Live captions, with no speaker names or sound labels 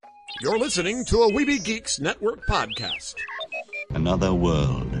You're listening to a Weeby Geeks Network podcast. Another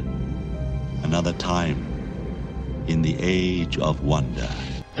world, another time, in the age of wonder.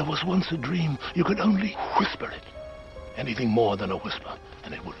 There was once a dream. You could only whisper it. Anything more than a whisper,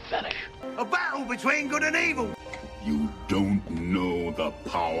 and it would vanish. A battle between good and evil. You don't know the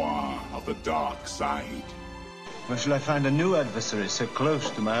power of the dark side. Where shall I find a new adversary so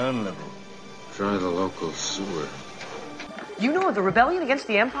close to my own level? Try the local sewer. You know of the rebellion against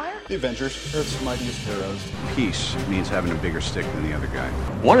the Empire? The Avengers, Earth's mightiest heroes. Peace means having a bigger stick than the other guy.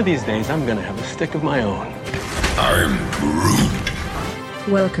 One of these days, I'm gonna have a stick of my own. I'm Groot.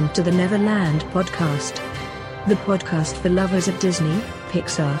 Welcome to the Neverland Podcast. The podcast for lovers of Disney,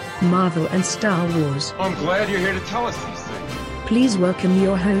 Pixar, Marvel and Star Wars. I'm glad you're here to tell us these things. Please welcome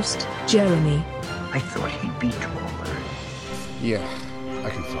your host, Jeremy. I thought he'd be taller. Yeah, I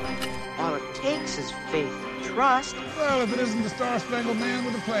can fly. All it takes is faith and trust. Well, if it isn't the Star-Spangled Man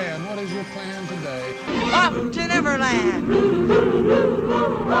with a plan, what is your plan today? Off to Neverland!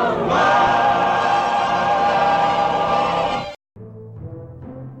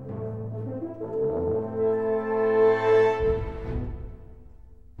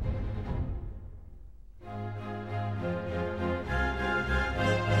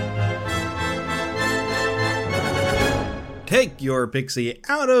 Take your pixie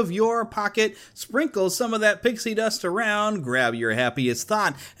out of your pocket, sprinkle some of that pixie dust around, grab your happiest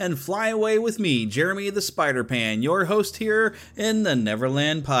thought, and fly away with me, Jeremy the Spider-Pan, your host here in the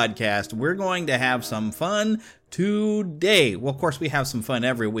Neverland Podcast. We're going to have some fun today. Well, of course, we have some fun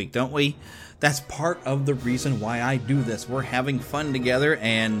every week, don't we? That's part of the reason why I do this. We're having fun together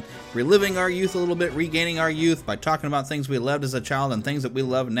and reliving our youth a little bit, regaining our youth by talking about things we loved as a child and things that we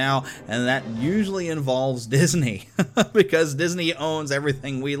love now, and that usually involves Disney, because Disney owns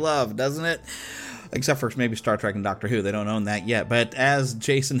everything we love, doesn't it? Except for maybe Star Trek and Doctor Who. They don't own that yet. But as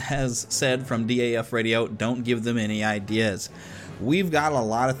Jason has said from DAF Radio, don't give them any ideas. We've got a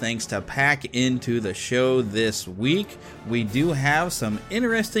lot of things to pack into the show this week. We do have some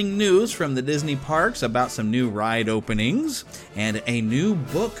interesting news from the Disney parks about some new ride openings and a new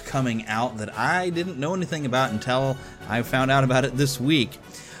book coming out that I didn't know anything about until I found out about it this week.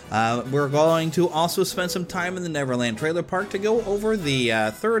 We're going to also spend some time in the Neverland Trailer Park to go over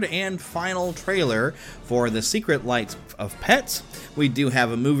the third and final trailer for The Secret Life of Pets. We do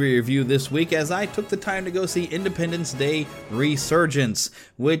have a movie review this week as I took the time to go see Independence Day Resurgence,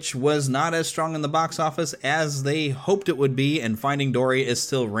 which was not as strong in the box office as they hoped it would be, and Finding Dory is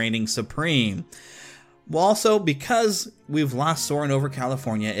still reigning supreme. Well, also, because we've lost Soarin' Over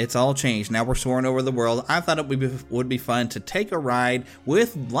California, it's all changed. Now we're soaring over the world. I thought it would be fun to take a ride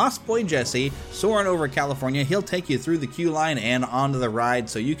with Lost Boy Jesse, soaring over California. He'll take you through the queue line and onto the ride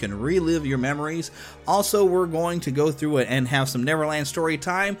so you can relive your memories. Also, we're going to go through it and have some Neverland story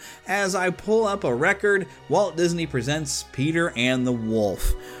time as I pull up a record. Walt Disney Presents Peter and the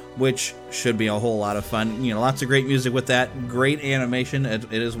Wolf, which should be a whole lot of fun. You know, lots of great music with that. Great animation.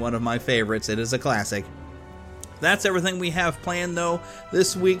 It is one of my favorites. It is a classic. That's everything we have planned, though,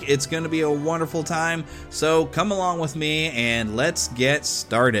 this week. It's going to be a wonderful time. So come along with me and let's get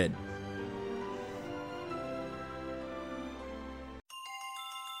started.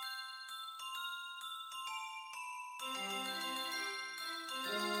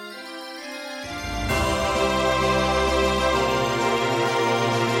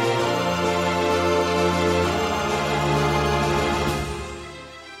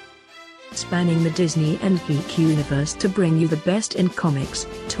 Spanning the Disney and geek universe to bring you the best in comics,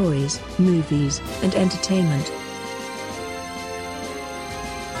 toys, movies, and entertainment.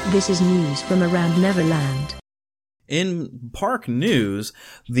 This is news from around Neverland. In park news,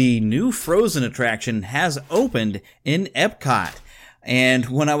 the new Frozen attraction has opened in Epcot. And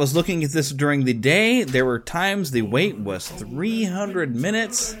when I was looking at this during the day, there were times the wait was 300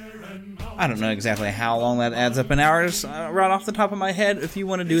 minutes. I don't know exactly how long that adds up in hours right off the top of my head. If you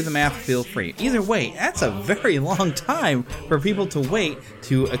want to do the math, feel free. Either way, that's a very long time for people to wait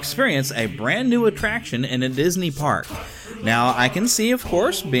to experience a brand new attraction in a Disney park. Now, I can see, of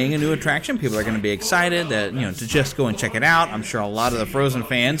course, being a new attraction, people are going to be excited to just go and check it out. I'm sure a lot of the Frozen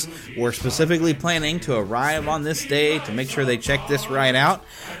fans were specifically planning to arrive on this day to make sure they check this ride out.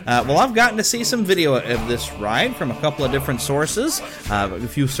 Well, I've gotten to see some video of this ride from a couple of different sources.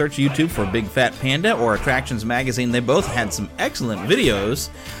 If you search YouTube for Big Fat Panda or Attractions Magazine, they both had some excellent videos.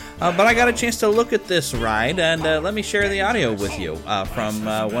 But I got a chance to look at this ride, and let me share the audio with you from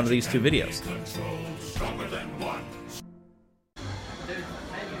one of these two videos.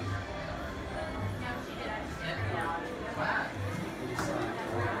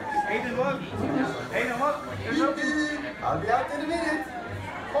 I'll be out in a minute.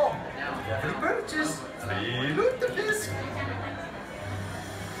 Oh. broodjes. 3 lutefisk.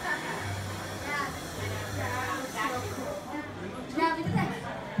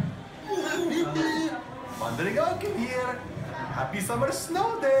 Wandering Uncle here. Happy summer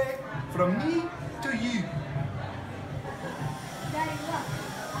snow day. From me to you.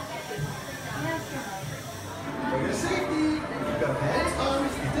 For your safety, keep your hands,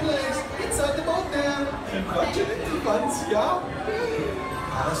 arms, feet and legs inside the boat there. Got your little ones, yeah?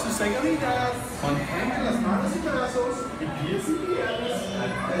 Para sus señoritas, mantengan las manos y brazos y pies y piernas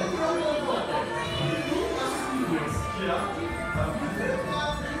adentro del bote. Y tú a sus niños, ¿ya?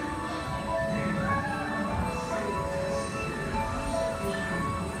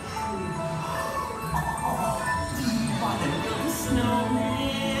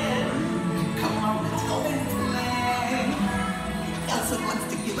 Snowman, come on, let's go and play. Elsa wants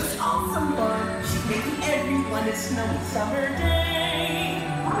to give us all some fun. She's making everyone a snowy summer day.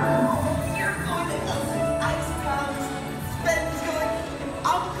 You're going to Elsa's ice house. Ben's going,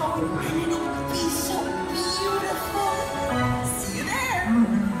 I'm going, and it'll be so beautiful. See you there.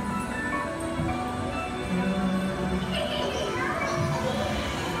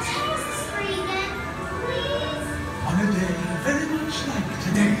 Tell us the story again, please. On a day very much like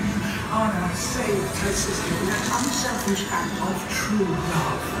today, on our save places in an unselfish act of true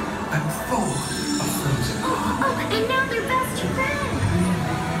love and full of frozen. Oh, and now they're best friends.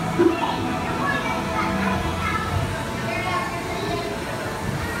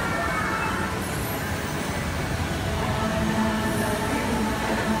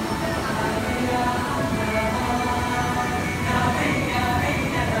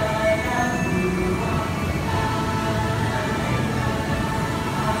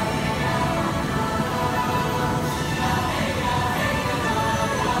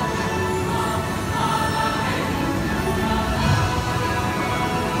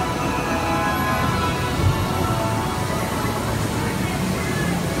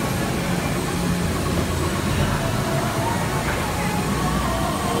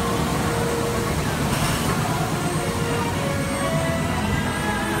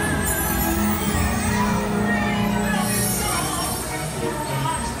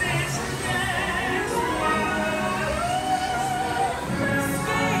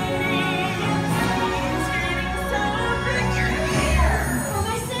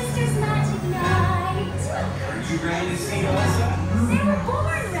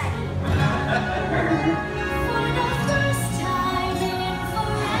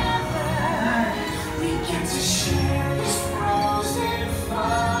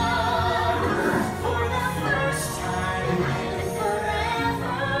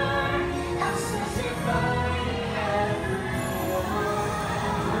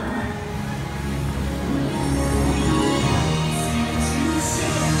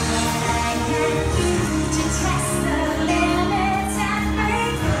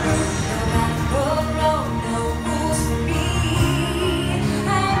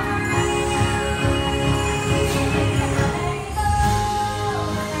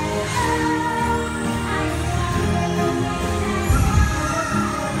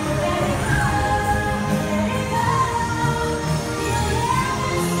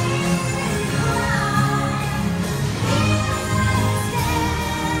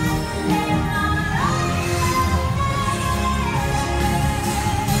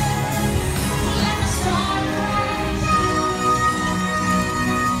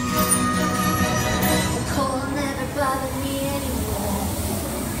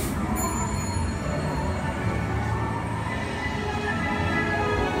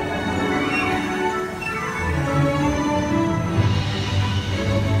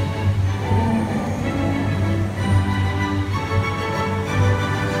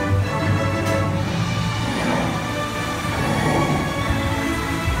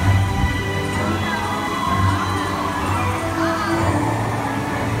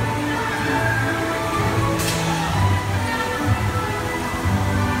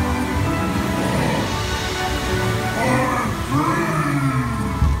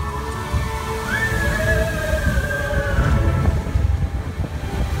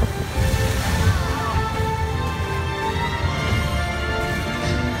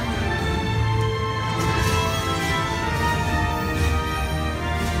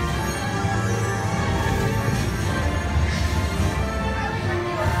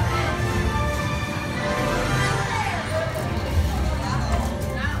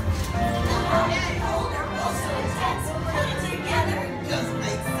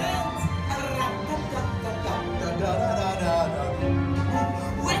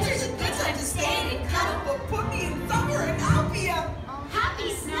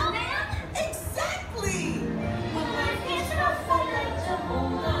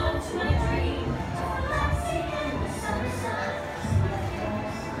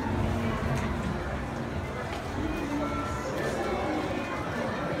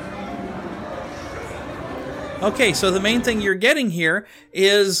 Okay, so the main thing you're getting here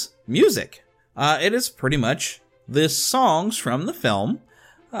is music. It is pretty much the songs from the film,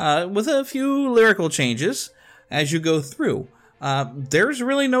 with a few lyrical changes as you go through. There's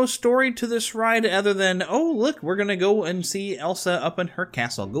really no story to this ride other than, oh, look, we're going to go and see Elsa up in her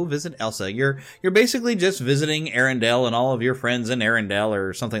castle. Go visit Elsa. You're basically just visiting Arendelle and all of your friends in Arendelle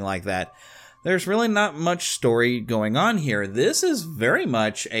or something like that. There's really not much story going on here. This is very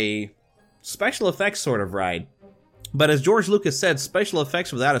much a special effects sort of ride. But as George Lucas said, special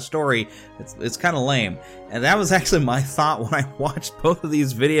effects without a story, it's kind of lame. And that was actually my thought when I watched both of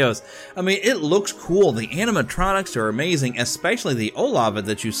these videos. I mean, it looks cool. The animatronics are amazing, especially the Olaf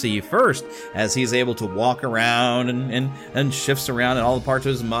that you see first, as he's able to walk around and shifts around, and all the parts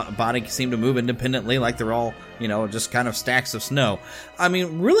of his body seem to move independently like they're all, just kind of stacks of snow. I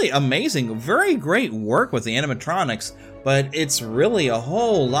mean, really amazing. Very great work with the animatronics. But it's really a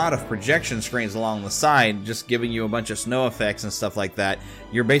whole lot of projection screens along the side, just giving you a bunch of snow effects and stuff like that.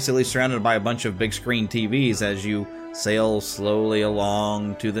 You're basically surrounded by a bunch of big screen TVs as you sail slowly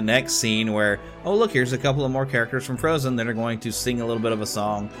along to the next scene where, oh look, here's a couple of more characters from Frozen that are going to sing a little bit of a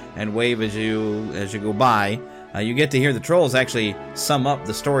song and wave as you go by. You get to hear the trolls actually sum up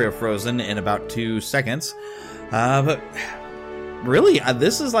the story of Frozen in about 2 seconds. But really,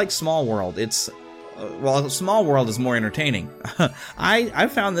 this is like Small World. Small World is more entertaining. I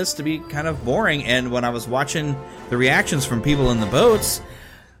found this to be kind of boring, and when I was watching the reactions from people in the boats,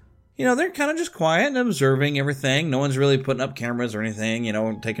 they're kind of just quiet and observing everything. No one's really writing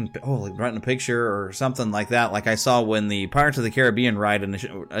a picture or something like that, like I saw when the Pirates of the Caribbean ride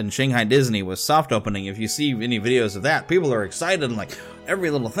in Shanghai Disney was soft opening. If you see any videos of that, people are excited and like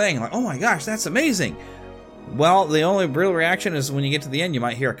every little thing, like, oh my gosh, that's amazing. Well, the only real reaction is when you get to the end, you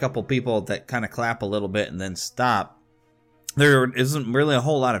might hear a couple people that kind of clap a little bit and then stop. There isn't really a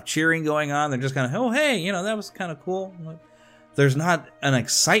whole lot of cheering going on. They're just kind of, oh, hey, that was kind of cool. There's not an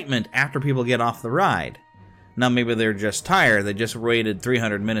excitement after people get off the ride. Now, maybe they're just tired. They just waited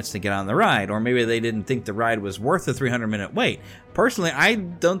 300 minutes to get on the ride. Or maybe they didn't think the ride was worth the 300-minute wait. Personally, I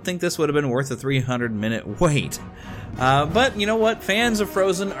don't think this would have been worth the 300-minute wait. But you know what? Fans of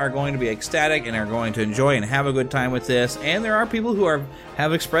Frozen are going to be ecstatic and are going to enjoy and have a good time with this. And there are people who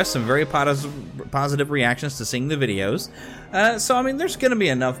have expressed some very positive reactions to seeing the videos. So, I mean, there's going to be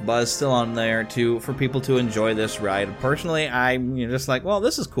enough buzz still on there for people to enjoy this ride. Personally, I'm just like, well,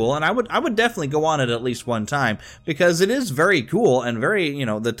 this is cool. And I would definitely go on it at least one time because it is very cool and very,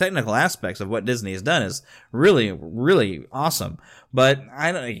 the technical aspects of what Disney has done is really, really awesome. But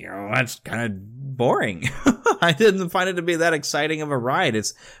I don't, that's kind of boring. I didn't find it to be that exciting of a ride.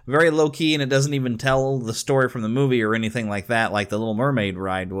 It's very low key and it doesn't even tell the story from the movie or anything like that, like the Little Mermaid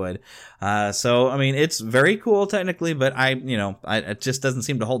ride would. So, I mean, it's very cool technically, but it just doesn't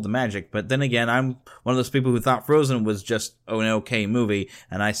seem to hold the magic. But then again, I'm one of those people who thought Frozen was just an okay movie,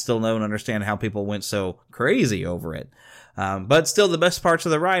 and I still don't understand how people went so crazy over it. But still, the best parts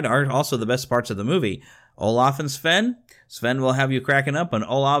of the ride are also the best parts of the movie. Olaf and Sven. Sven will have you cracking up, and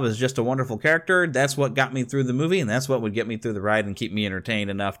Olaf is just a wonderful character. That's what got me through the movie, and that's what would get me through the ride and keep me entertained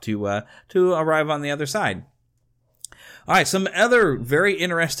enough to arrive on the other side. All right, some other very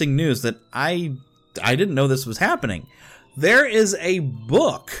interesting news that I didn't know this was happening. There is a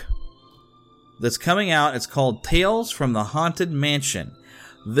book that's coming out. It's called Tales from the Haunted Mansion.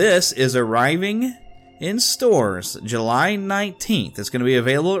 This is arriving in stores July 19th. It's going to be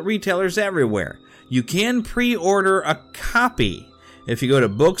available at retailers everywhere. You can pre-order a copy if you go to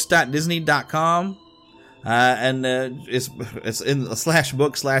books.disney.com, and it's in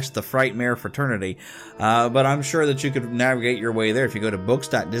 /book/the Frightmare Fraternity. But I'm sure that you could navigate your way there if you go to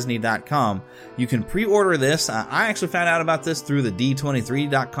books.disney.com. You can pre-order this. I actually found out about this through the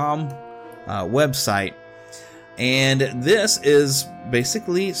D23.com website, and this is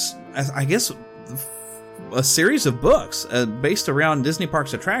basically, I guess, a series of books based around Disney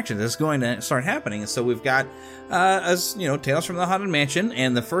Parks attractions is going to start happening. And so we've got, Tales from the Haunted Mansion,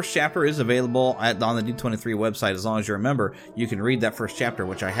 and the first chapter is available on the D23 website. As long as you're a member, you can read that first chapter,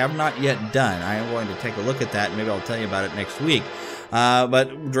 which I have not yet done. I am going to take a look at that, and maybe I'll tell you about it next week.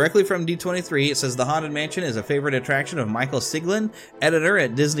 But directly from D23, it says the Haunted Mansion is a favorite attraction of Michael Siglin, editor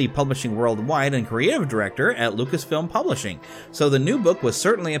at Disney Publishing Worldwide and creative director at Lucasfilm Publishing. So the new book was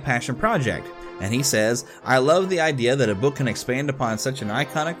certainly a passion project. And he says, I love the idea that a book can expand upon such an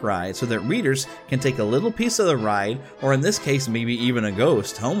iconic ride so that readers can take a little piece of the ride, or in this case, maybe even a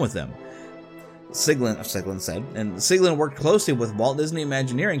ghost, home with them. Siglin said, and Siglin worked closely with Walt Disney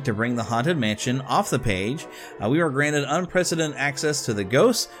Imagineering to bring the Haunted Mansion off the page. We were granted unprecedented access to the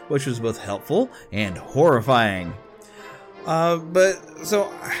ghosts, which was both helpful and horrifying. But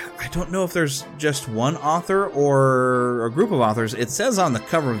so I don't know if there's just one author or a group of authors. It says on the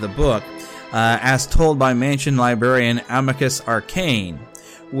cover of the book, as told by Mansion librarian Amicus Arcane,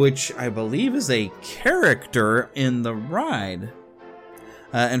 which I believe is a character in the ride.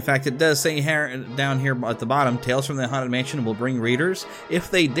 In fact, it does say down here at the bottom, Tales from the Haunted Mansion will bring readers, if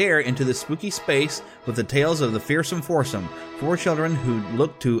they dare, into the spooky space with the tales of the fearsome foursome, 4 children who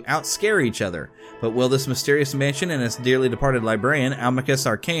look to outscare each other. But will this mysterious mansion and its dearly departed librarian, Amicus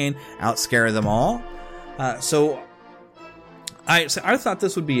Arcane, outscare them all? So I thought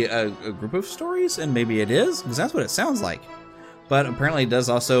this would be a group of stories, and maybe it is, because that's what it sounds like. But apparently it does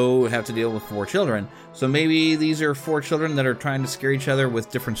also have to deal with 4 children. So maybe these are 4 children that are trying to scare each other with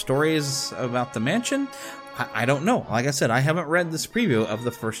different stories about the mansion? I don't know. Like I said, I haven't read this preview of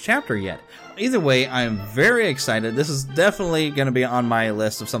the first chapter yet. Either way, I'm very excited. This is definitely going to be on my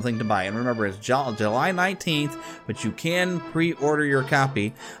list of something to buy. And remember, it's July 19th, but you can pre-order your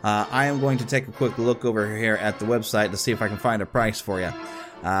copy. I am going to take a quick look over here at the website to see if I can find a price for you.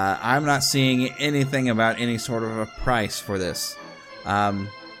 I'm not seeing anything about any sort of a price for this. And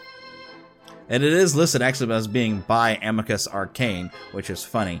it is listed actually as being by Amicus Arcane, which is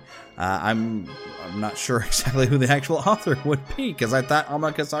funny. I'm not sure exactly who the actual author would be, because I thought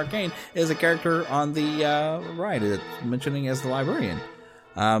Amicus Arcane is a character on the ride, it's mentioning as the librarian.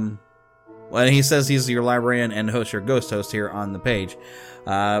 Well, he says he's your librarian and host, your ghost host here on the page.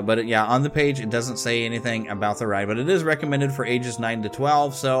 But yeah, on the page, it doesn't say anything about the ride, but it is recommended for ages 9 to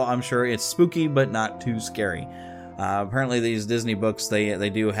 12, so I'm sure it's spooky, but not too scary. Apparently these Disney books, they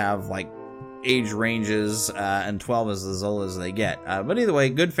do have like age ranges, and 12 is as old as they get. But either way,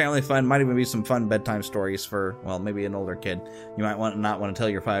 good family fun. Might even be some fun bedtime stories for, well, maybe an older kid. You might not want to tell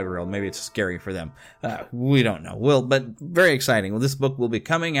your 5-year-old. Maybe it's scary for them. We don't know. But very exciting. Well, this book will be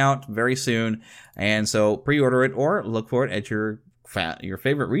coming out very soon, and so pre-order it or look for it at your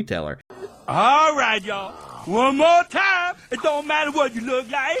favorite retailer. All right, y'all. One more time. It don't matter what you look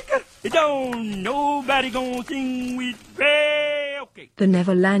like. It don't nobody gonna sing with me. Okay. The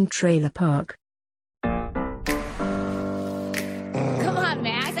Neverland Trailer Park. Come on,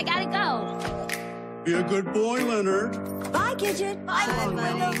 Max. I gotta go. Be a good boy, Leonard. Bye, Gidget. Bye,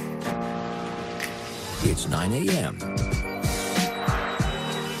 Leonard. It's 9 a.m.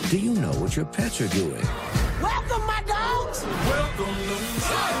 Do you know what your pets are doing? Welcome, my dogs. Welcome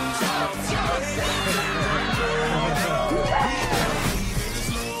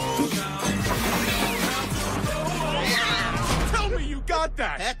Tell me you got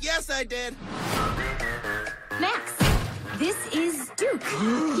that. Heck yes, I did. Max, this is Duke.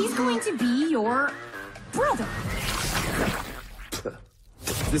 He's going to be your brother.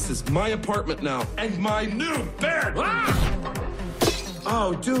 This is my apartment now, and my new bed. Ah!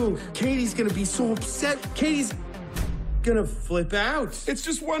 Oh, Duke, Katie's gonna be so upset. Katie's gonna flip out. It's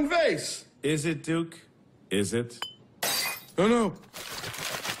just one vase. Is it, Duke? Is it? Oh, no.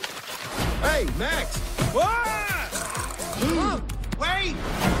 Hey, Max! What? Oh, wait!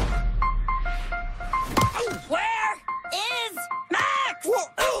 Where is Max? Whoa.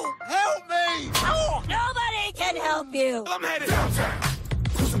 Oh, help me! Oh, nobody can help you. I'm headed downtown.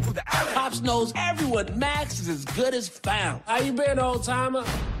 Pops knows everyone. Max is as good as found. How you been, old timer?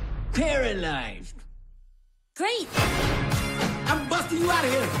 Paralyzed. Great. I'm busting you out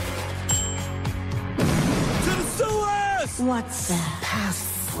of here. To the sewers! What's that?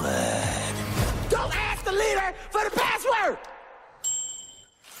 Password. Don't ask the leader for the password!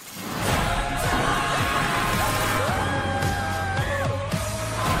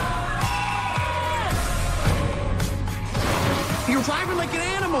 You're driving like an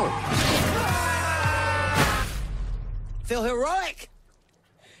animal. Feel heroic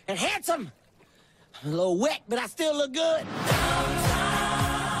and handsome. I'm a little wet, but I still look good.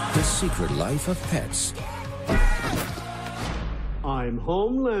 The Secret Life of Pets. I'm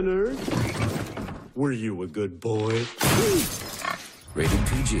home, Leonard. Were you a good boy? Rated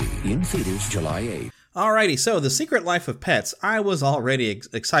PG. In theaters July 8th. Alrighty, so The Secret Life of Pets. I was already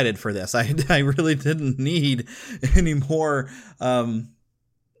excited for this. I really didn't need any more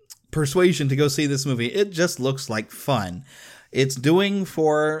persuasion to go see this movie. It just looks like fun. It's doing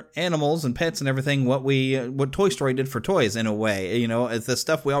for animals and pets and everything what Toy Story did for toys in a way. You know, it's the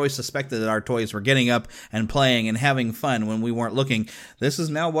stuff we always suspected that our toys were getting up and playing and having fun when we weren't looking. This is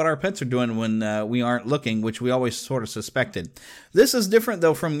now what our pets are doing when we aren't looking, which we always sort of suspected. This is different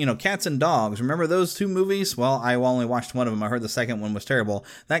though from, Cats and Dogs. Remember those two movies? Well, I only watched one of them. I heard the second one was terrible.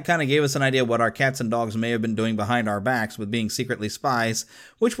 That kind of gave us an idea of what our cats and dogs may have been doing behind our backs with being secretly spies,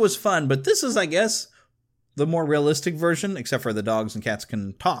 which was fun. But this is, I guess, the more realistic version, except for the dogs and cats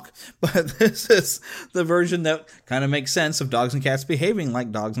can talk. But this is the version that kind of makes sense of dogs and cats behaving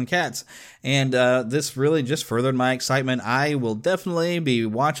like dogs and cats. And this really just furthered my excitement. I will definitely be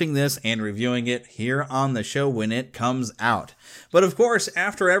watching this and reviewing it here on the show when it comes out. But of course,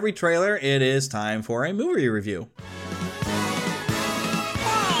 after every trailer, it is time for a movie review.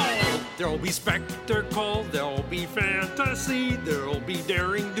 There'll be spectacle, there'll be fantasy, there'll be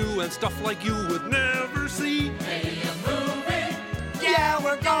daring do and stuff like you would never see. Hey, a movie. Yeah,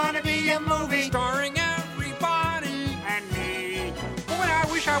 we're gonna be a movie. Starring everybody And me. Boy, I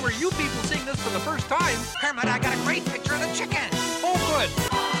wish I were you people seeing this for the first time. Kermit, I got a great picture of the chicken. Oh, good.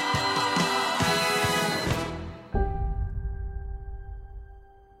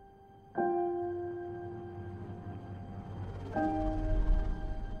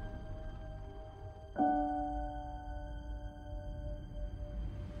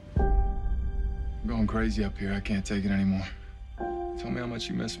 I'm going crazy up here. I can't take it anymore. Tell me how much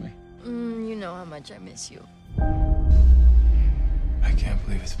you miss me. You know how much I miss you. I can't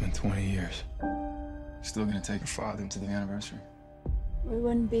believe it's been 20 years. Still gonna take your father to the anniversary. We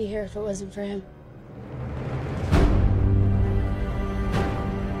wouldn't be here if it wasn't for him.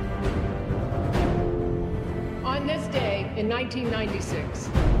 On this day in 1996,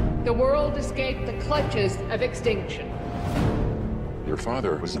 the world escaped the clutches of extinction. Your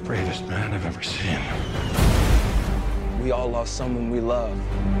father was the bravest man I've ever seen. We all lost someone we love.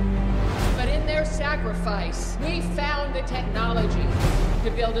 But in their sacrifice, we found the technology to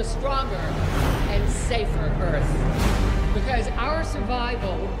build a stronger and safer Earth. Because our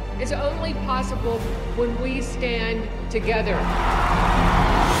survival is only possible when we stand together.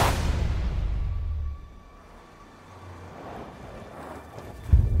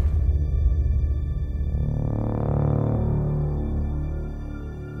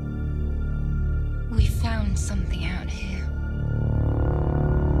 We found something out here.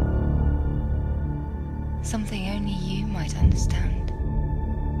 Something only you might understand.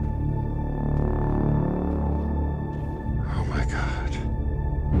 Oh my God.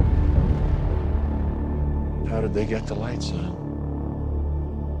 How did they get the lights on?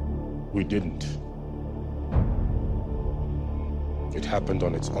 We didn't. It happened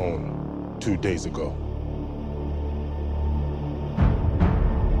on its own 2 days ago.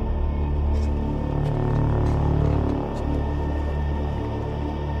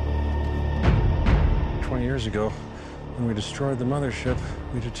 Years ago, when we destroyed the mothership,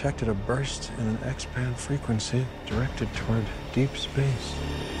 we detected a burst in an X-band frequency directed toward deep space.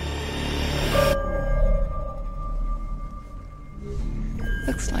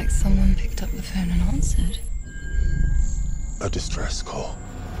 Looks like someone picked up the phone and answered. A distress call.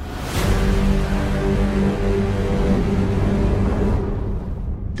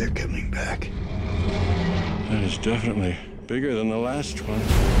 They're coming back. That is definitely bigger than the last one.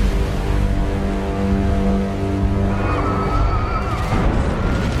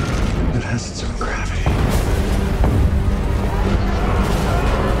 It has its own gravity.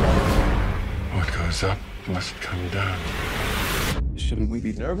 What goes up must come down. Shouldn't we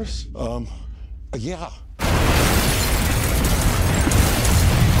be nervous? Yeah.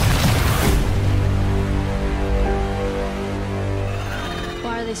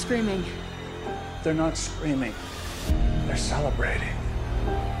 Why are they screaming? They're not screaming. They're celebrating.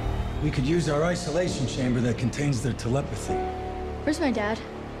 We could use our isolation chamber that contains their telepathy. Where's my dad?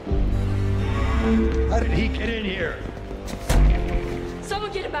 How did he get in here?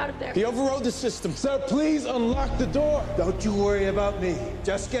 Someone get him out of there. He overrode the system. Sir, please unlock the door. Don't you worry about me.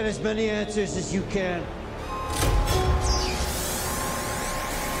 Just get as many answers as you can.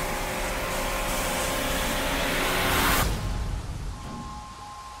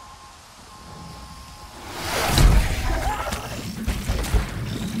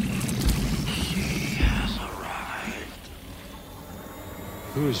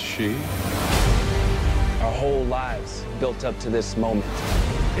 Who is she? Our whole lives built up to this moment.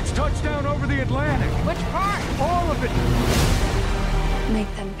 It's touchdown over the Atlantic. Which part? All of it.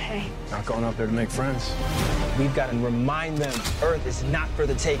 Make them pay. Not going up there to make friends. We've got to remind them Earth is not for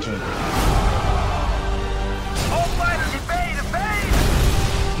the taking. All fighters, evade,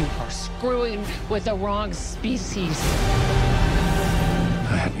 evade! You are screwing with the wrong species.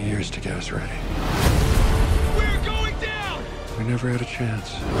 I had years to get us ready. We're going down! We never had a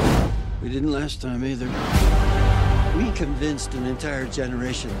chance. We didn't last time either. We convinced an entire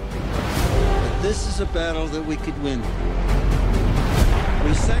generation that this is a battle that we could win.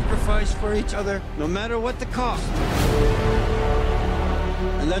 We sacrifice for each other, no matter what the cost.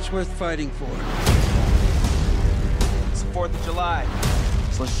 And that's worth fighting for. It's the 4th of July,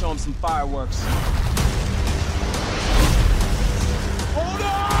 so let's show them some fireworks.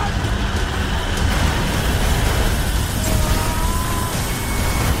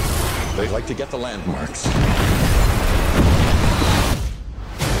 They like to get the landmarks.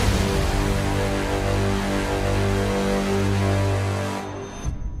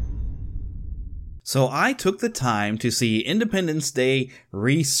 So I took the time to see Independence Day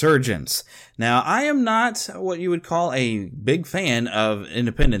Resurgence. Now, I am not what you would call a big fan of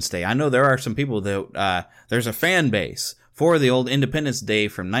Independence Day. I know there are some people that, there's a fan base for the old Independence Day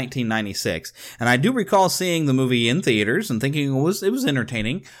from 1996. And I do recall seeing the movie in theaters and thinking it was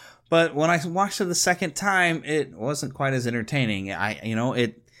entertaining. But when I watched it the second time, it wasn't quite as entertaining.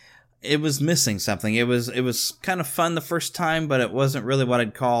 It was missing something. It was kind of fun the first time, but it wasn't really what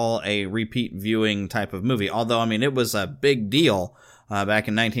I'd call a repeat viewing type of movie. Although, I mean, it was a big deal back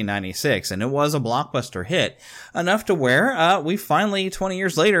in 1996, and it was a blockbuster hit, enough to where we finally, 20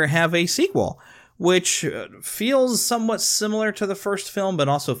 years later, have a sequel, which feels somewhat similar to the first film, but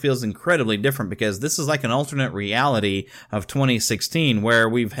also feels incredibly different, because this is like an alternate reality of 2016, where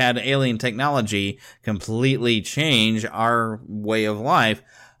we've had alien technology completely change our way of life.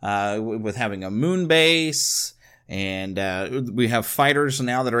 With having a moon base, and we have fighters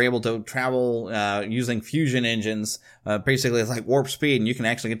now that are able to travel using fusion engines. Basically, it's like warp speed, and you can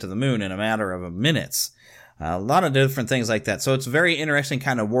actually get to the moon in a matter of minutes. A lot of different things like that. So it's a very interesting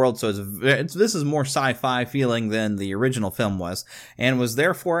kind of world. So this is more sci-fi feeling than the original film was, and was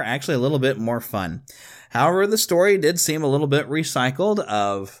therefore actually a little bit more fun. However, the story did seem a little bit recycled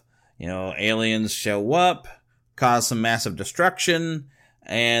of, aliens show up, cause some massive destruction,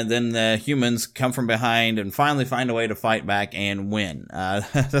 and then the humans come from behind and finally find a way to fight back and win.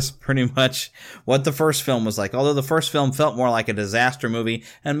 That's pretty much what the first film was like. Although the first film felt more like a disaster movie,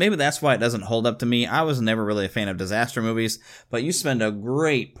 and maybe that's why it doesn't hold up to me. I was never really a fan of disaster movies, but you spend a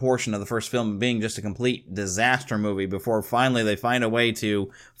great portion of the first film being just a complete disaster movie before finally they find a way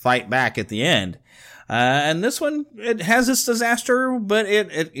to fight back at the end. And this one, it has its disaster, but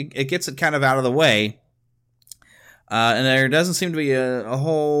it gets it kind of out of the way. And there doesn't seem to be a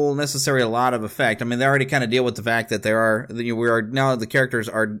whole necessary lot of effect. I mean, they already kind of deal with the fact that the characters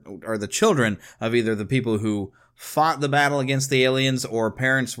are the children of either the people who fought the battle against the aliens, or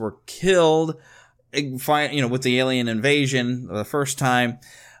parents were killed, with the alien invasion the first time.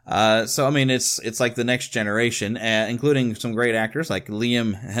 So I mean, it's like the next generation, including some great actors like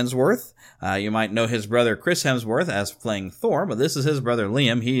Liam Hemsworth. You might know his brother Chris Hemsworth as playing Thor, but this is his brother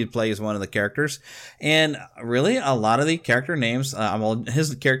Liam. He plays one of the characters. And really, a lot of the character names,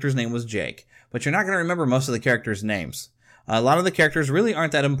 his character's name was Jake, but you're not going to remember most of the characters' names. A lot of the characters really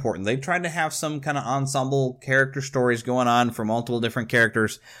aren't that important. They've tried to have some kind of ensemble character stories going on for multiple different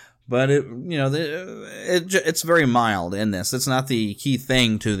characters, but it's very mild in this. It's not the key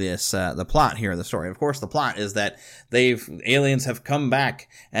thing to this, the plot here of the story. Of course, the plot is that aliens have come back,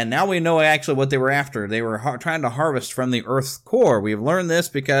 and now we know actually what they were after. They were trying to harvest from the Earth's core. We've learned this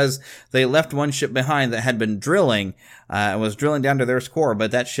because they left one ship behind that had been drilling, was drilling down to their core,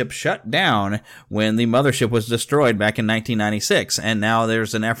 but that ship shut down when the mothership was destroyed back in 1996, and now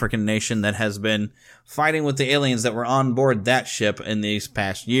there's an African nation that has been fighting with the aliens that were on board that ship in these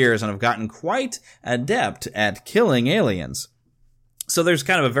past years and have gotten quite adept at killing aliens. So there's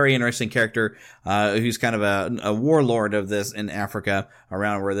kind of a very interesting character who's kind of a warlord of this in Africa,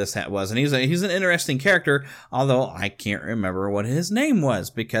 around where this was. And he's an interesting character, although I can't remember what his name was,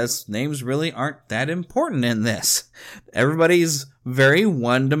 because names really aren't that important in this. Everybody's very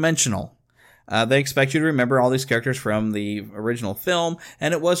one-dimensional. They expect you to remember all these characters from the original film,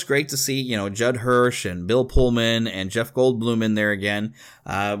 and it was great to see, Judd Hirsch and Bill Pullman and Jeff Goldblum in there again.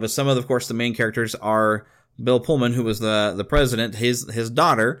 But some of the main characters are Bill Pullman, who was the president. His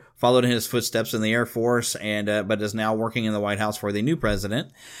daughter followed in his footsteps in the Air Force, but is now working in the White House for the new president.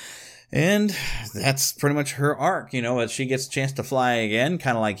 And that's pretty much her arc, as she gets a chance to fly again,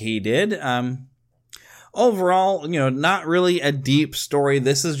 kind of like he did. Overall, not really a deep story.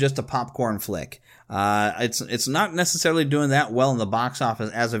 This is just a popcorn flick. It's not necessarily doing that well in the box office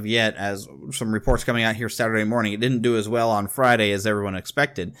as of yet, as some reports coming out here Saturday morning. It didn't do as well on Friday as everyone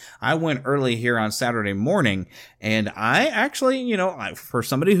expected. I went early here on Saturday morning, and I actually, for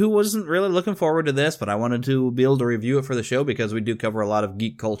somebody who wasn't really looking forward to this, but I wanted to be able to review it for the show because we do cover a lot of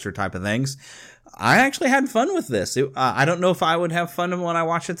geek culture type of things, I actually had fun with this. I don't know if I would have fun when I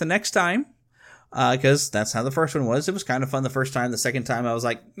watch it the next time. Because that's how the first one was. It was kind of fun the first time. The second time I was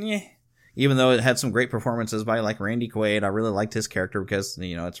like, eh. Even though it had some great performances by Randy Quaid. I really liked his character because,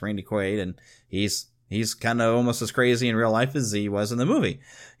 it's Randy Quaid, and he's kind of almost as crazy in real life as he was in the movie.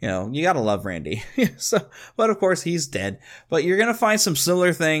 You gotta love Randy. But of course he's dead. But you're gonna find some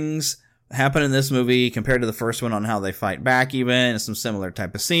similar things happen in this movie compared to the first one on how they fight back even, and some similar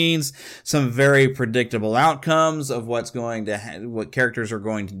type of scenes, some very predictable outcomes of what characters are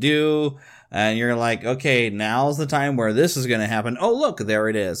going to do, and you're like, okay, now's the time where this is going to happen. Oh, look, there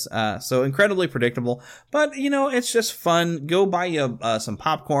it is. So incredibly predictable, but it's just fun. Go buy you some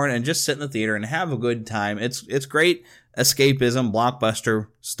popcorn and just sit in the theater and have a good time. It's great escapism, blockbuster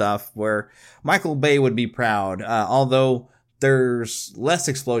stuff where Michael Bay would be proud, although there's less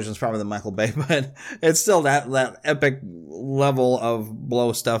explosions probably than Michael Bay, but it's still that epic level of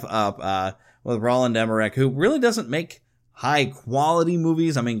blow stuff up, with Roland Emmerich, who really doesn't make high quality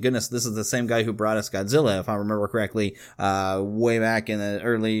movies. I mean, goodness, this is the same guy who brought us Godzilla, if I remember correctly, way back in the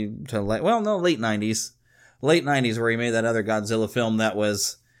late 90s. Late 90s, where he made that other Godzilla film that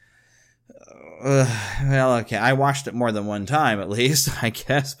was, okay, I watched it more than one time at least, I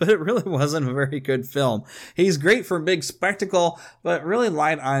guess, but it really wasn't a very good film. He's great for big spectacle, but really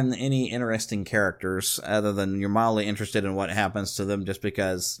light on any interesting characters, other than you're mildly interested in what happens to them just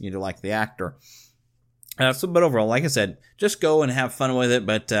because you like the actor. But overall, like I said, just go and have fun with it,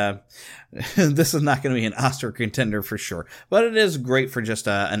 but this is not going to be an Oscar contender for sure. But it is great for just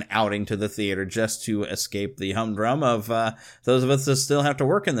an outing to the theater, just to escape the humdrum of those of us that still have to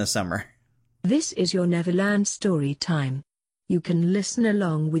work in the summer. This is your Neverland story time. You can listen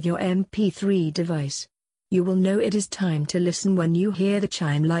along with your MP3 device. You will know it is time to listen when you hear the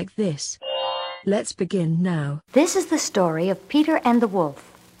chime like this. Let's begin now. This is the story of Peter and the Wolf.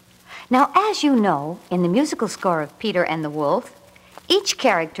 Now, as you know, in the musical score of Peter and the Wolf, each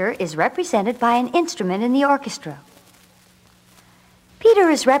character is represented by an instrument in the orchestra. Peter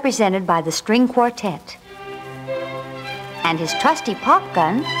is represented by the string quartet, and his trusty pop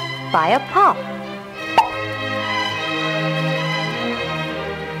gun by a pop.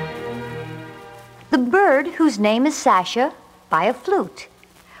 The bird, whose name is Sasha, by a flute,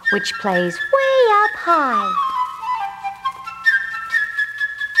 which plays way up high.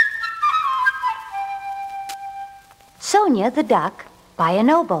 Sonia the duck by an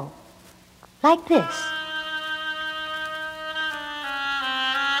oboe, like this.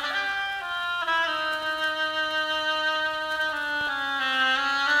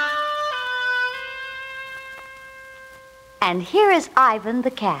 And here is Ivan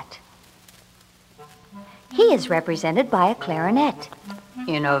the cat. He is represented by a clarinet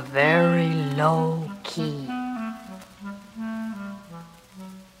in a very low key.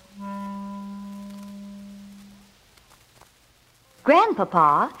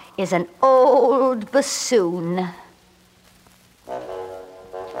 Grandpapa is an old bassoon.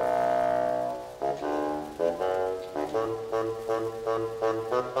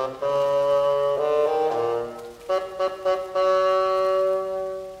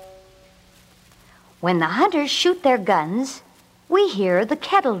 When the hunters shoot their guns, we hear the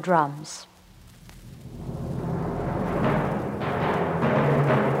kettle drums.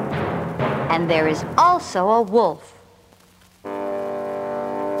 And there is also a wolf.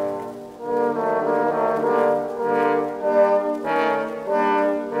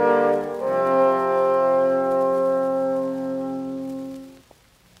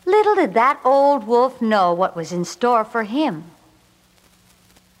 Little did that old wolf know what was in store for him.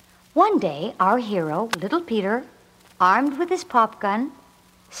 One day, our hero, little Peter, armed with his pop gun,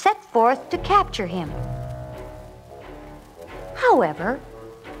 set forth to capture him. However,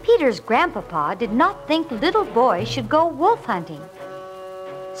 Peter's grandpapa did not think little boys should go wolf hunting.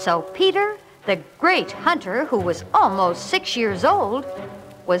 So Peter, the great hunter who was almost 6 years old,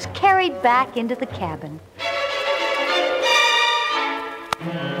 was carried back into the cabin.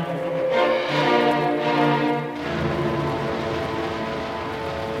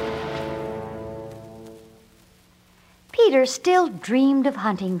 Peter still dreamed of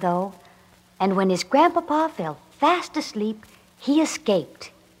hunting, though, and when his grandpapa fell fast asleep, he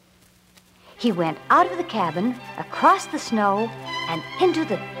escaped. He went out of the cabin, across the snow, and into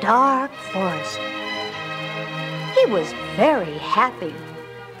the dark forest. He was very happy.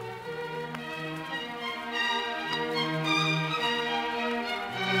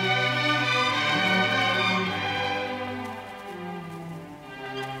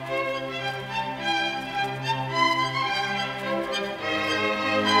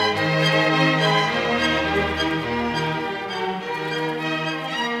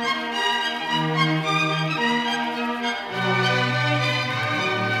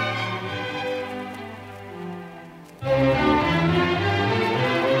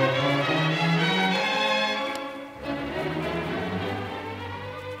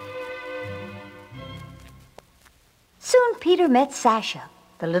 Soon Peter met Sasha,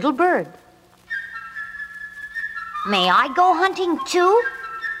 the little bird. "May I go hunting too?"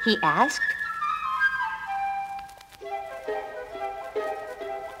 he asked.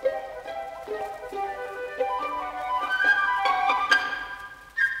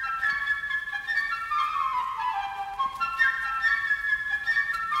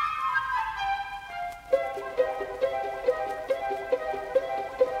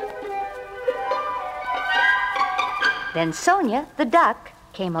 Then Sonia, the duck,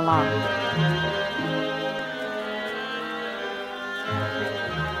 came along.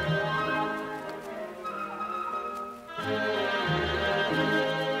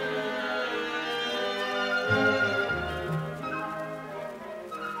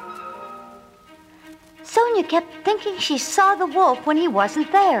 Sonia kept thinking she saw the wolf when he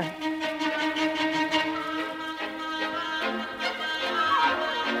wasn't there.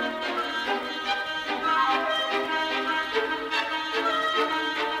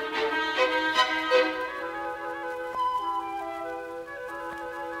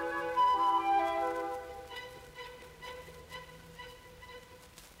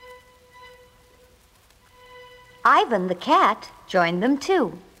 Ivan the cat joined them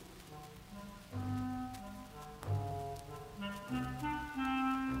too.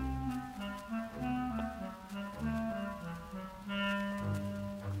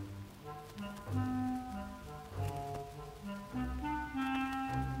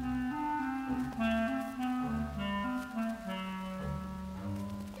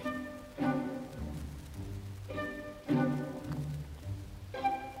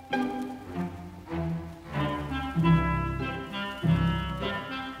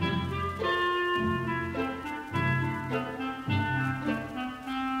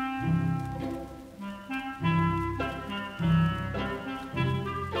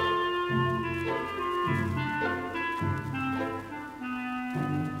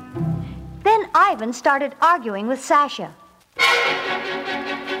 Ivan started arguing with Sasha.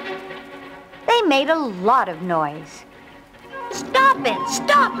 They made a lot of noise. "Stop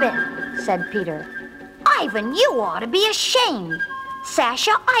it, said Peter. "Ivan, you ought to be ashamed.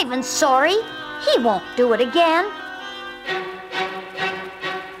 Sasha, Ivan's sorry. He won't do it again."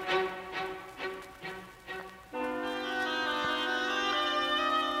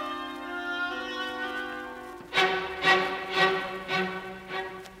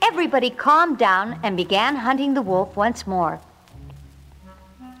 Everybody calmed down and began hunting the wolf once more.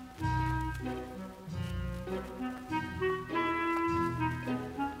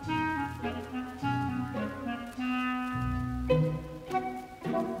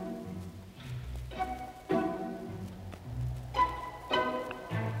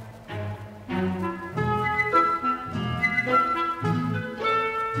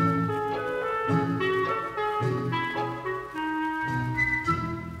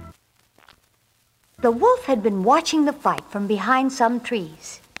 The wolf had been watching the fight from behind some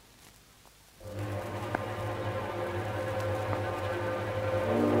trees.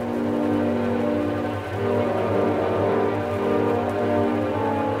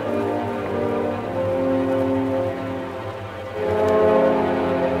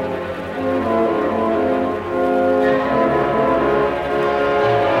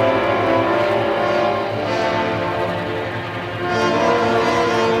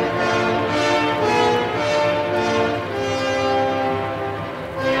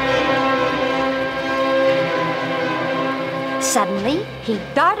 Suddenly, he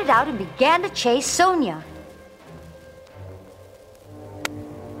darted out and began to chase Sonia.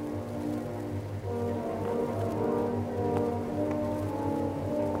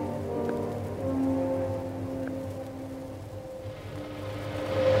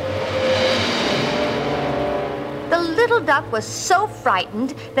 The little duck was so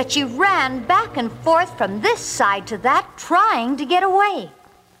frightened that she ran back and forth from this side to that, trying to get away.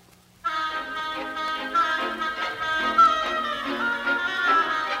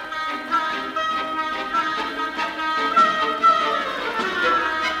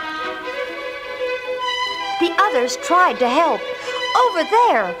 The others tried to help. "Over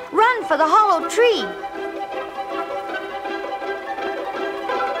there! Run for the hollow tree!"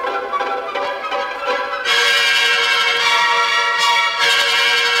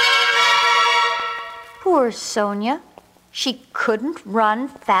 Poor Sonia. She couldn't run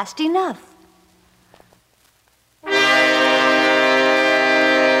fast enough.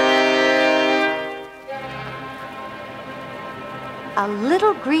 A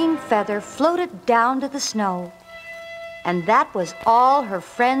little green feather floated down to the snow, and that was all her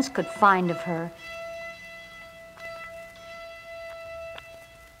friends could find of her.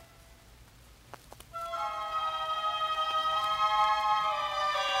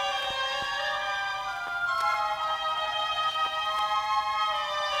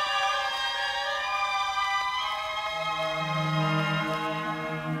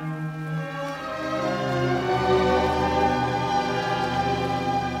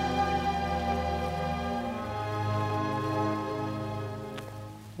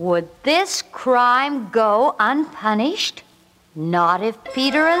 Would this crime go unpunished? Not if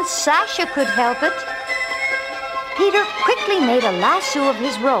Peter and Sasha could help it. Peter quickly made a lasso of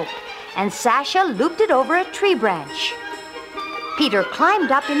his rope, and Sasha looped it over a tree branch. Peter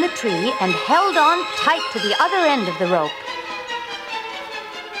climbed up in the tree and held on tight to the other end of the rope.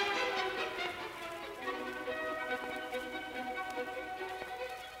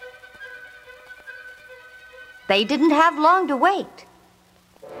 They didn't have long to wait.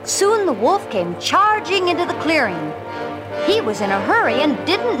 Soon the wolf came charging into the clearing. He was in a hurry and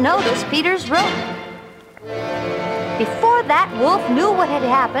didn't notice Peter's rope. Before that wolf knew what had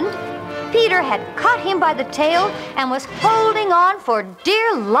happened, Peter had caught him by the tail and was holding on for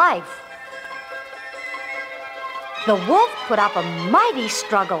dear life. The wolf put up a mighty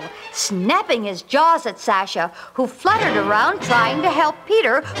struggle, snapping his jaws at Sasha, who fluttered around trying to help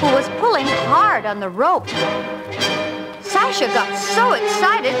Peter, who was pulling hard on the rope. Sasha got so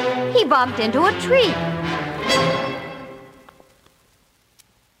excited, he bumped into a tree.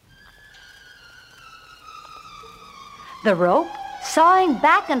 The rope, sawing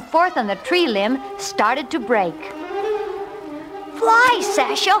back and forth on the tree limb, started to break. "Fly,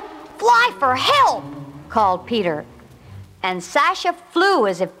 Sasha! Fly for help!" called Peter. And Sasha flew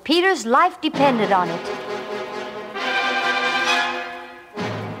as if Peter's life depended on it.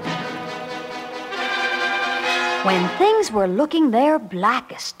 When things were looking their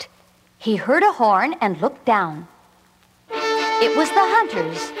blackest, he heard a horn and looked down. It was the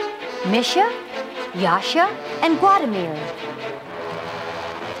hunters, Misha, Yasha, and Guadamir.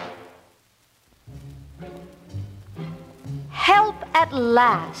 Help at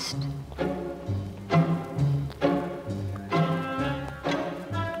last.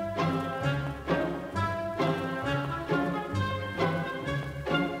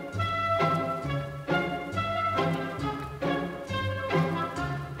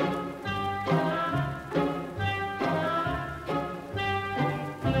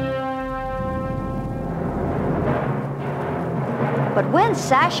 But when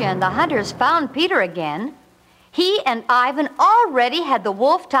Sasha and the hunters found Peter again, he and Ivan already had the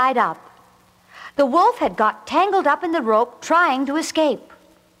wolf tied up. The wolf had got tangled up in the rope trying to escape.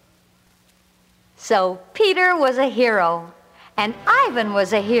 So Peter was a hero, and Ivan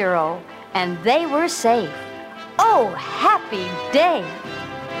was a hero, and they were safe. Oh, happy day!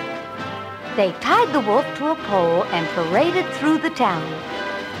 They tied the wolf to a pole and paraded through the town.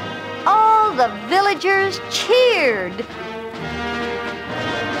 All the villagers cheered.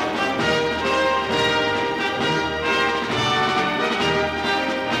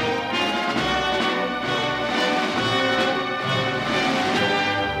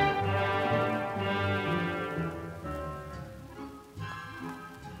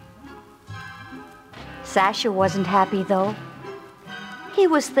 Sasha wasn't happy, though. He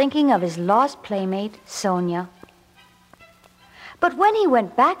was thinking of his lost playmate, Sonia. But when he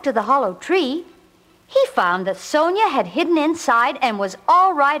went back to the hollow tree, he found that Sonia had hidden inside and was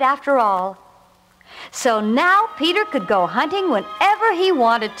all right after all. So now Peter could go hunting whenever he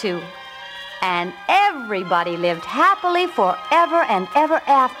wanted to. And everybody lived happily forever and ever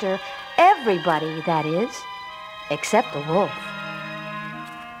after. Everybody, that is, except the wolf.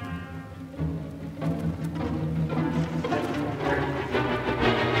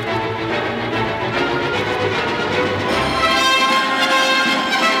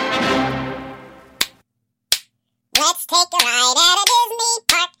 Let's take a ride at a Disney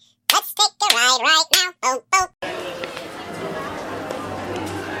park. Let's take a ride right now. Oh, oh.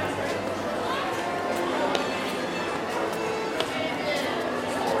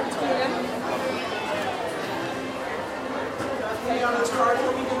 There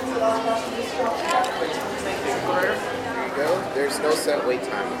you go. There's no set wait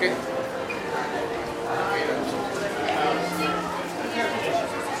time, okay?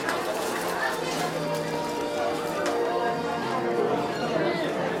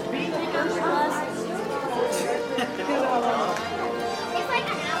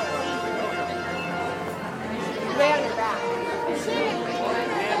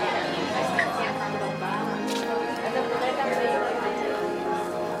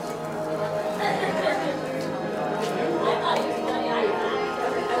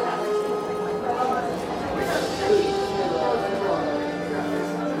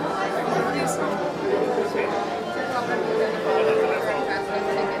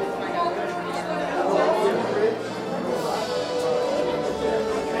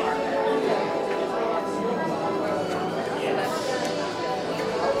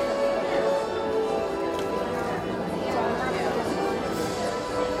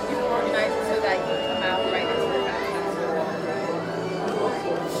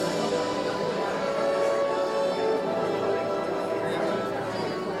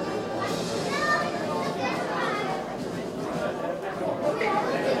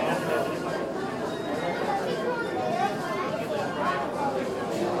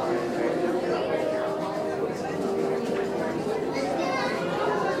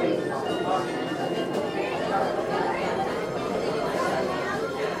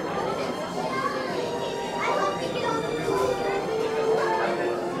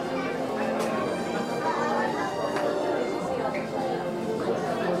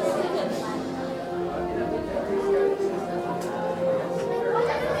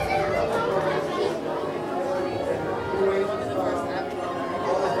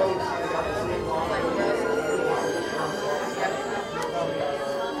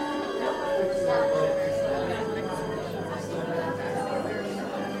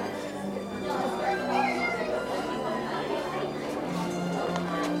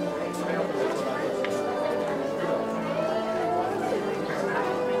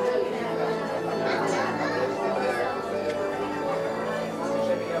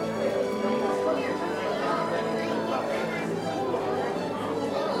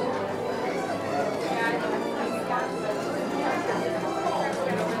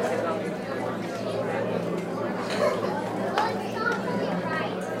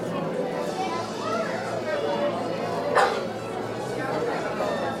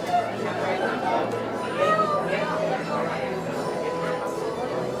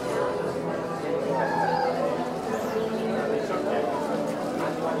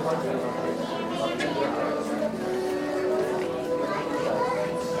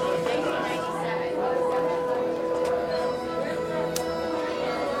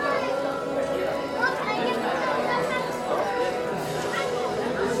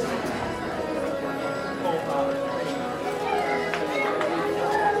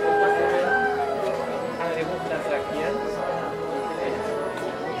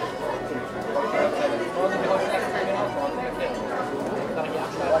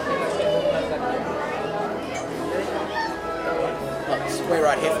 Wait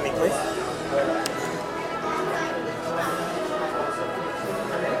right here for me, please.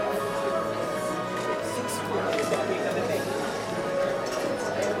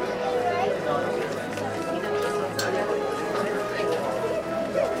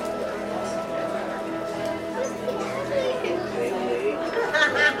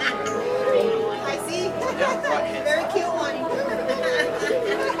 I see. Very cute one.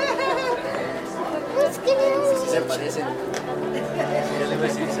 Se parece. Le voy a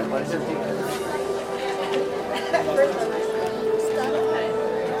decir, se parece al tipo.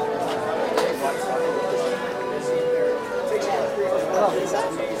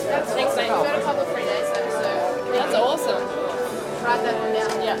 Thanks, mate. We've got a couple of free days though, so that's awesome. Write that one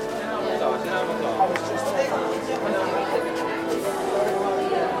down. Yeah.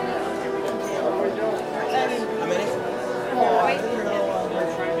 How many?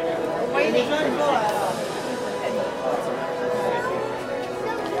 Waiting.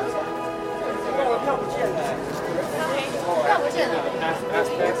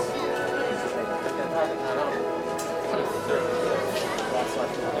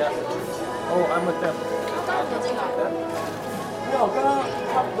 Oh, I'm with them. 没有，刚刚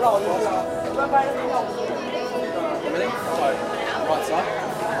他不让我进去啊，拜拜，要不What's up?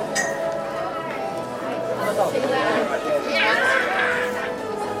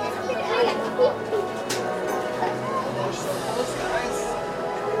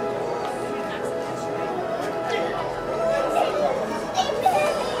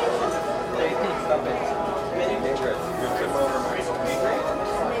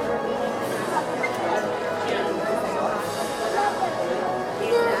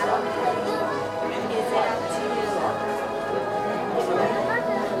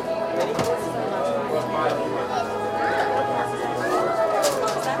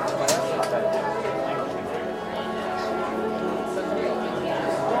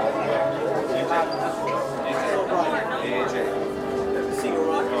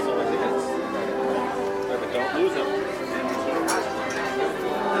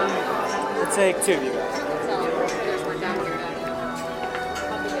 Take two, you guys.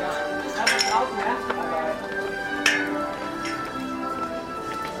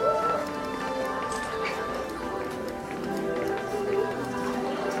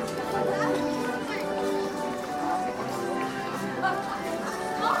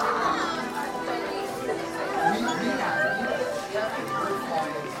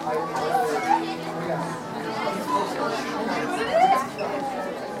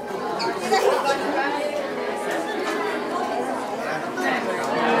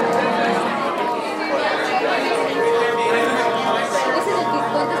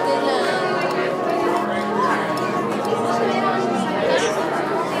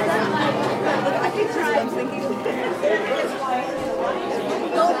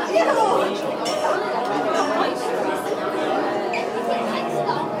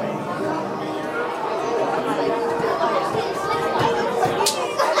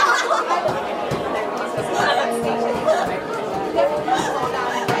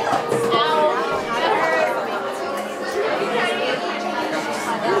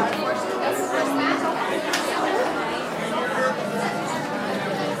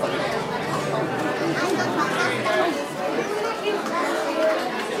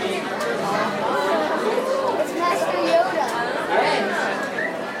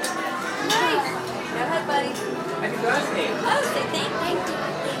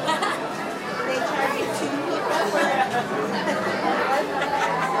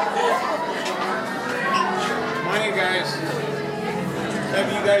 Morning, guys. Have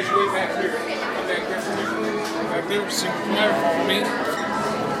you guys way back here? I've never seen fire follow me.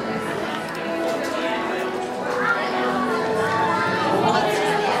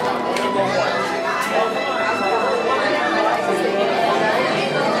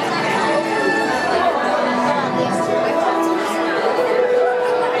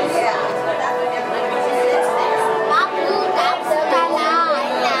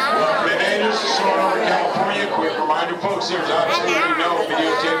 Folks, there's absolutely no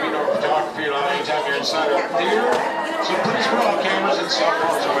videotaping or photography allowed anytime you're inside our theater. So please put off cameras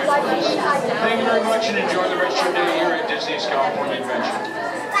Thank you very much and enjoy the rest of your day here at Disney's California Adventure.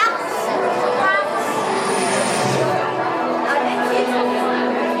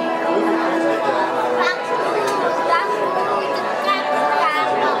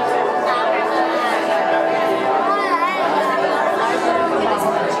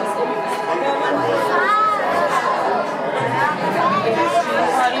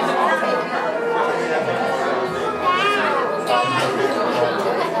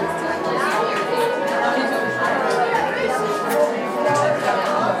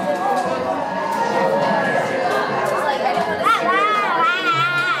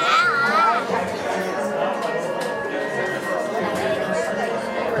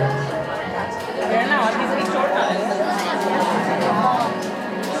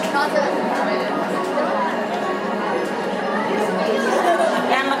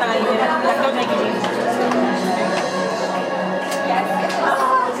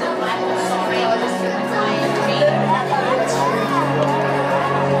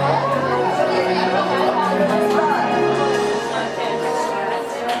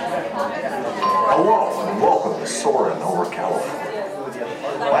 Hello and welcome to Soarin' over California.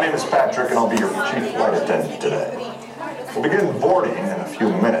 My name is Patrick and I'll be your chief flight attendant today. We'll begin boarding in a few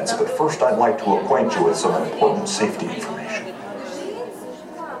minutes, but first I'd like to acquaint you with some important safety information.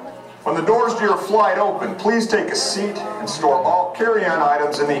 When the doors to your flight open, please take a seat and store all carry-on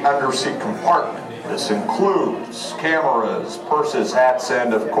items in the underseat compartment. This includes cameras, purses, hats,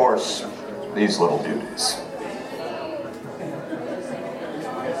 and of course, these little beauties.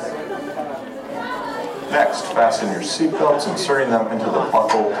 Next, fasten your seatbelts, inserting them into the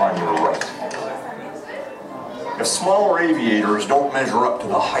buckle on your right. If smaller aviators don't measure up to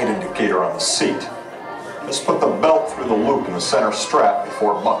the height indicator on the seat, just put the belt through the loop in the center strap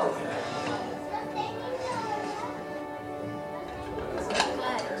before buckling.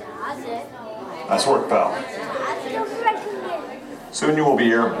 Nice work, pal. Soon you will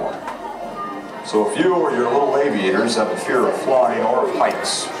be airborne. So if you or your little aviators have a fear of flying or of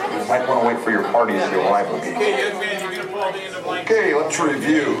heights, you might want to wait for your party as you arrive at the gate. Okay, let's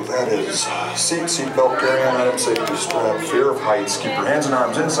review. That is seatbelt, carry-on item, safety strap, fear of heights, keep your hands and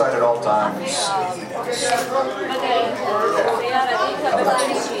arms inside at all times.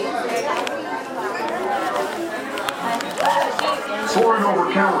 Soarin'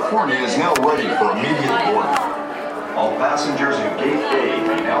 over California is now ready for immediate boarding. All passengers in Gate A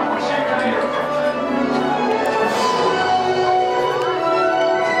may now proceed to the aircraft.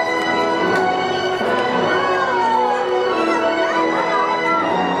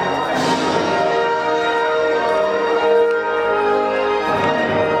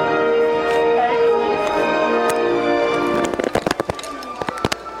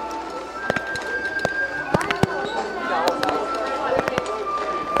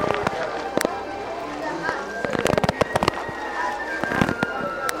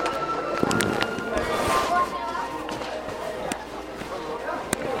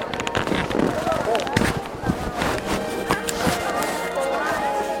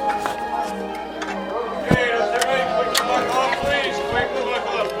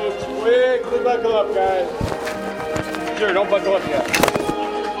 Buckle up, guys. Sure, don't buckle up yet. You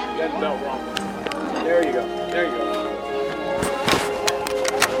got the belt wrong. There you go. There you go.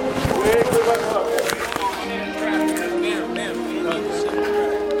 Quickly buckle up.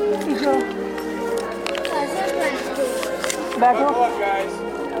 बैठो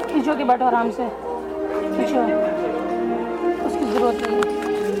पीछो के बैठो आराम से पीछो उसकी जरूरत नहीं है।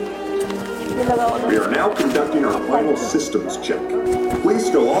 We are now conducting our final systems check. Please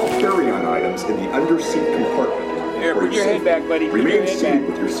stow all carry-on items in the underseat compartment. Here, put your head back, buddy. Remain seated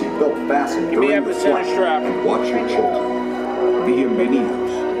with your seatbelt fastened during the flight and watch your children.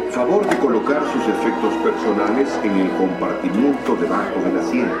 Bienvenidos. Favor de colocar sus efectos personales en el compartimiento debajo del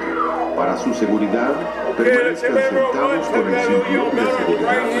asiento. Para su seguridad, permanezcan sentados con el cinturón de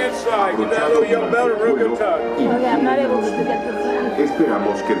seguridad abrochado durante el vuelo y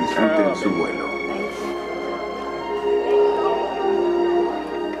esperamos que disfruten su vuelo.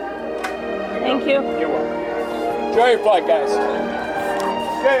 Thank you. You're welcome. Enjoy your flight, guys.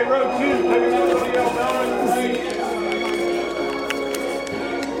 Okay, row 2, take another video,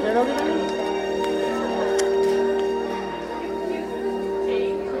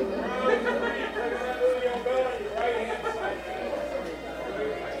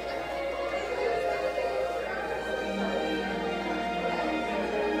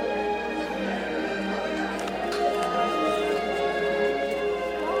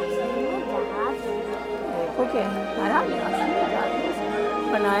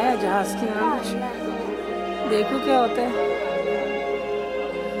 बनाया जहाज की आँच देखो क्या होता है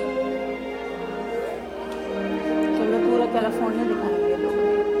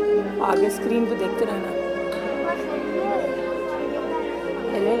आगे screen पे देखते रहना।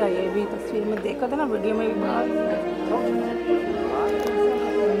 चलेगा ये भी, तस्वीर में देखा था ना, वीडियो में भी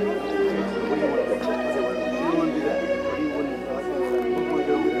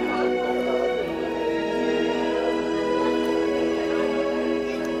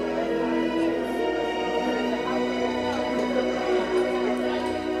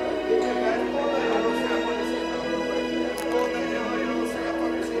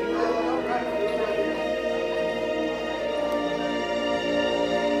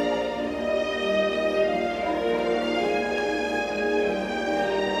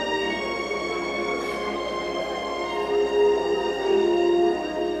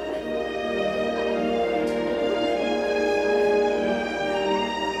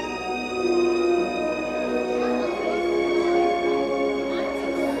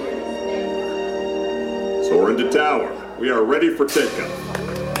Soar into tower. We are ready for takeoff.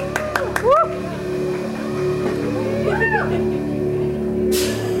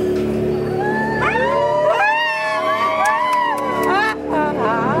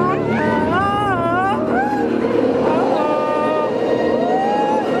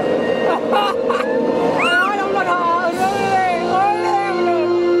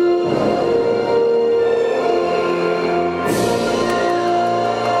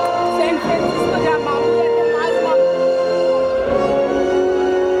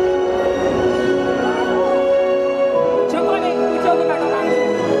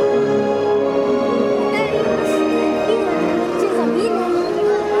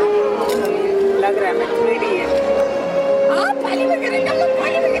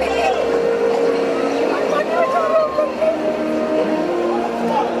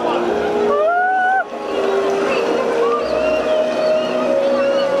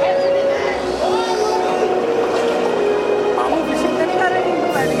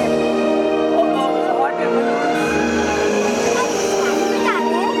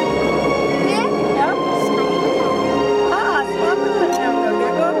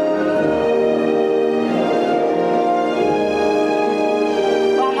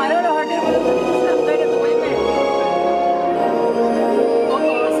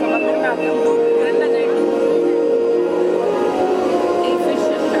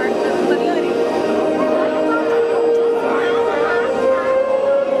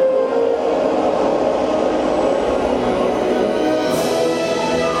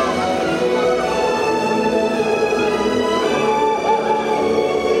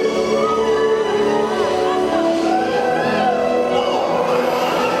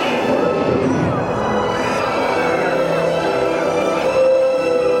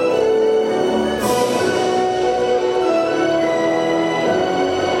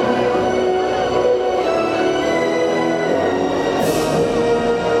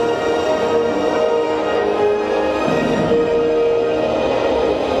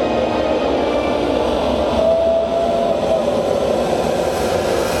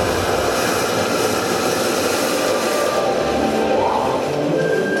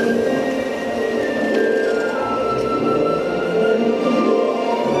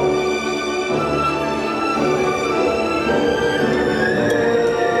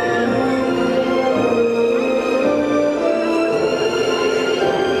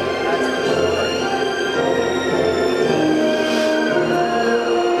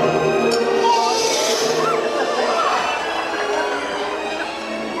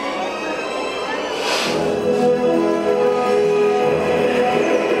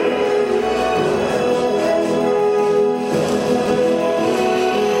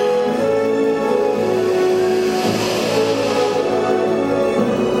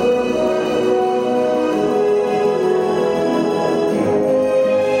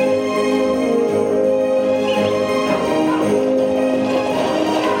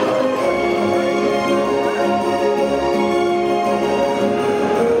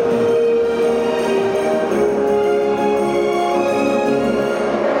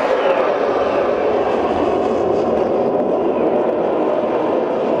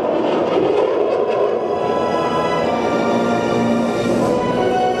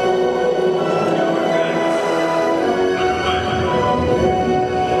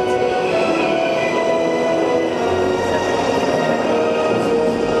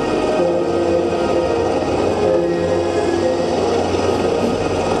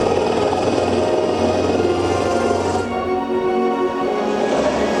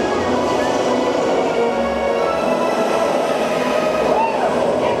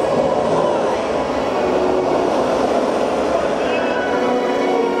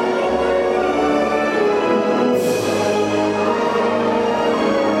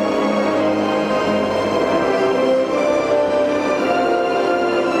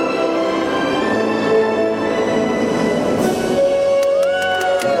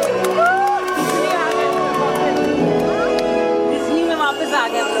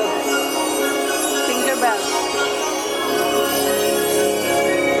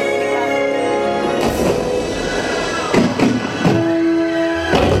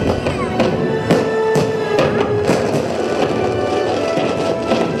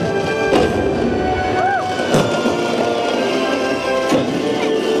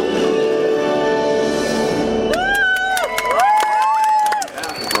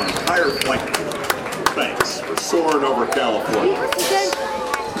 Soaring over California.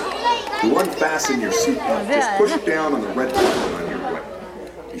 To unfasten your seatbelt, just push down on the red button on your right.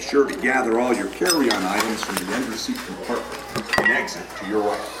 Be sure to gather all your carry-on items from the underseat compartment and exit to your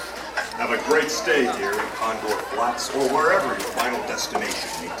right. Have a great stay here in Condor Flats or wherever your final destination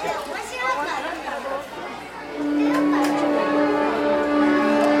may take you.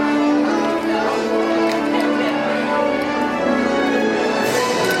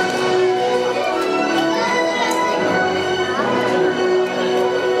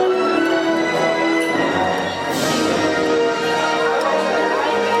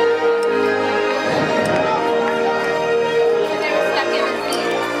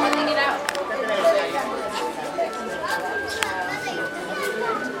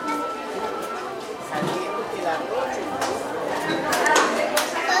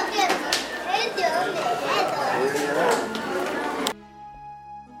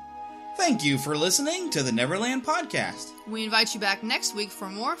 Thank you for listening to the Neverland Podcast. We invite you back next week for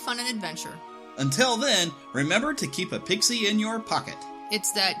more fun and adventure. Until then, remember to keep a pixie in your pocket.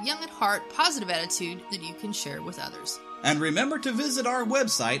 It's that young at heart, positive attitude that you can share with others. And remember to visit our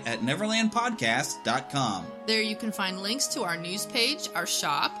website at neverlandpodcast.com. There you can find links to our news page, our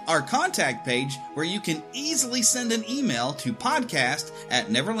shop, our contact page, where you can easily send an email to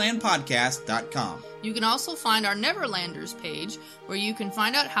podcast@neverlandpodcast.com. You can also find our Neverlanders page, where you can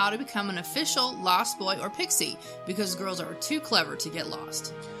find out how to become an official Lost Boy or Pixie, because girls are too clever to get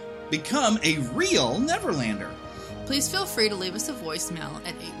lost. Become a real Neverlander. Please feel free to leave us a voicemail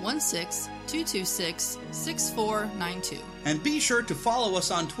at 816-226-6492. And be sure to follow us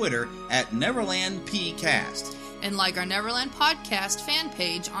on Twitter at NeverlandPcast. And like our Neverland Podcast fan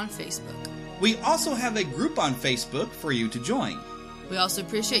page on Facebook. We also have a group on Facebook for you to join. We also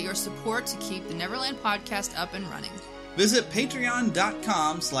appreciate your support to keep the Neverland Podcast up and running. Visit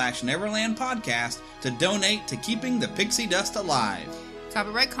patreon.com/NeverlandPodcast to donate to keeping the pixie dust alive.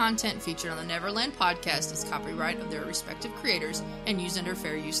 Copyright content featured on the Neverland Podcast is copyright of their respective creators and used under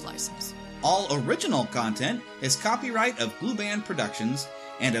fair use license. All original content is copyright of Blue Band Productions,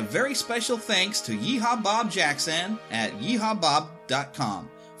 and a very special thanks to Yeehaw Bob Jackson at yeehawbob.com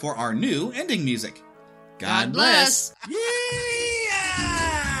for our new ending music. God bless!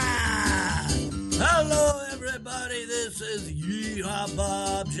 Hello, everybody. This is Yeehaw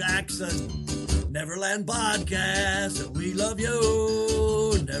Bob Jackson. Neverland Podcast, we love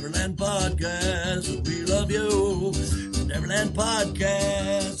you. Neverland Podcast, we love you. Neverland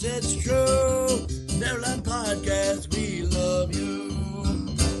Podcast, it's true. Neverland Podcast,